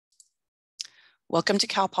Welcome to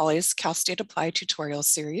Cal Poly's Cal State Applied tutorial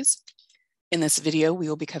series. In this video, we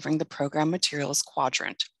will be covering the Program Materials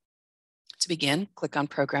quadrant. To begin, click on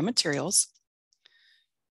Program Materials.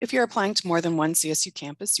 If you're applying to more than one CSU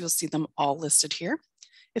campus, you'll see them all listed here.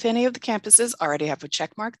 If any of the campuses already have a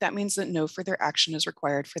check mark, that means that no further action is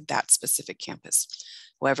required for that specific campus.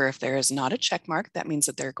 However, if there is not a check mark, that means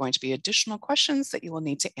that there are going to be additional questions that you will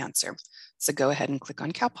need to answer. So go ahead and click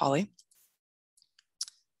on Cal Poly.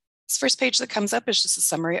 This first page that comes up is just a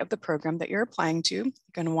summary of the program that you're applying to. You're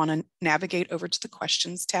going to want to navigate over to the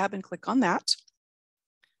Questions tab and click on that.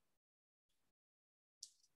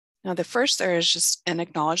 Now, there is just an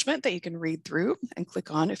acknowledgement that you can read through and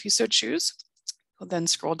click on if you so choose. You'll then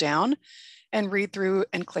scroll down and read through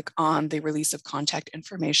and click on the Release of Contact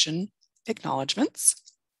Information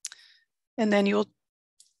acknowledgements. And then you'll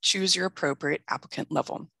choose your appropriate applicant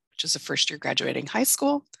level, which is a first year graduating high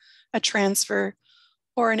school, a transfer,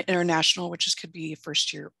 or an international, which could be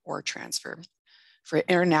first year or transfer. For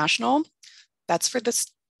international, that's for the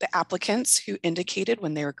applicants who indicated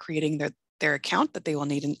when they were creating their account that they will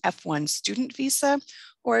need an F1 student visa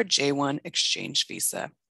or a J1 exchange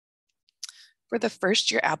visa. For the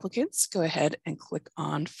first year applicants, go ahead and click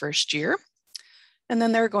on first year. And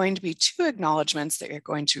then there are going to be two acknowledgements that you're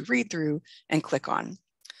going to read through and click on.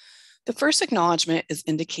 The first acknowledgement is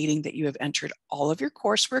indicating that you have entered all of your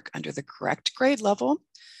coursework under the correct grade level,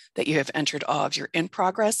 that you have entered all of your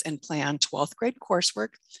in-progress and planned 12th grade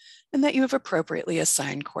coursework, and that you have appropriately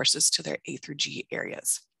assigned courses to their A through G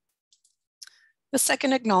areas. The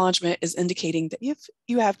second acknowledgement is indicating that if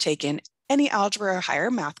you have taken any algebra or higher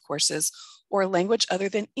math courses or language other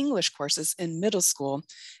than English courses in middle school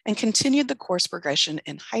and continued the course progression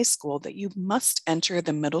in high school, that you must enter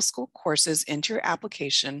the middle school courses into your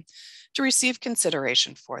application to receive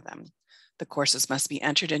consideration for them. The courses must be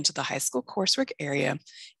entered into the high school coursework area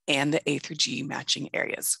and the A through G matching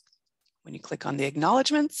areas. When you click on the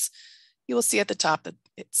acknowledgements, you will see at the top that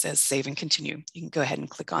it says Save and Continue. You can go ahead and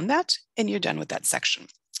click on that and you're done with that section.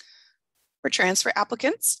 For transfer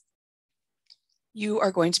applicants, you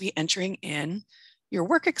are going to be entering in your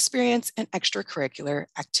work experience and extracurricular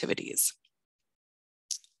activities.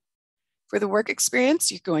 For the work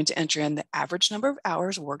experience, you're going to enter in the average number of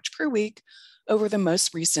hours worked per week over the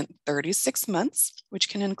most recent 36 months, which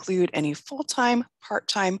can include any full-time,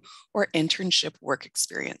 part-time, or internship work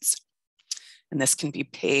experience. And this can be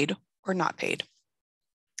paid or not paid.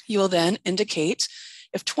 You will then indicate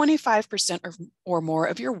if 25% or more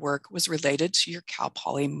of your work was related to your Cal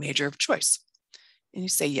Poly major of choice. And you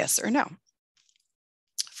say yes or no.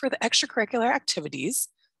 For the extracurricular activities,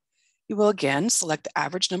 you will again select the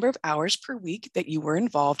average number of hours per week that you were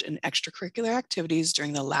involved in extracurricular activities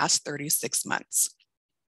during the last 36 months.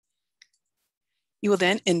 You will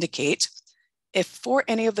then indicate if for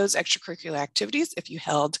any of those extracurricular activities, if you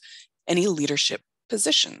held any leadership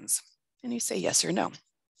positions, and you say yes or no.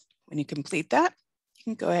 When you complete that, you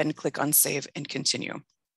can go ahead and click on Save and Continue.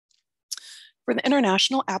 For the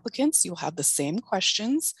international applicants, you'll have the same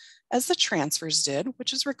questions as the transfers did,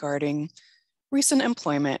 which is regarding recent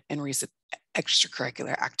employment and recent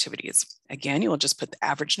extracurricular activities. Again, you will just put the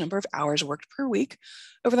average number of hours worked per week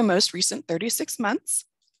over the most recent 36 months,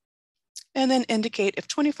 and then indicate if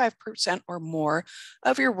 25% or more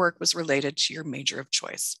of your work was related to your major of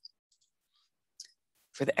choice.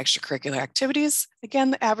 For the extracurricular activities,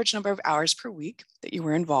 again, the average number of hours per week that you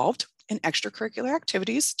were involved in extracurricular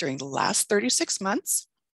activities during the last 36 months.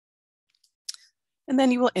 And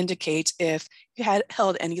then you will indicate if you had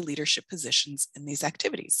held any leadership positions in these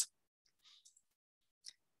activities.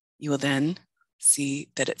 You will then see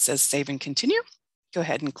that it says Save and Continue. Go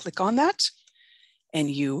ahead and click on that,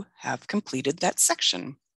 and you have completed that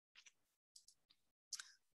section.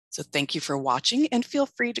 So thank you for watching and feel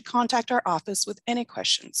free to contact our office with any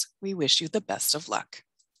questions. We wish you the best of luck.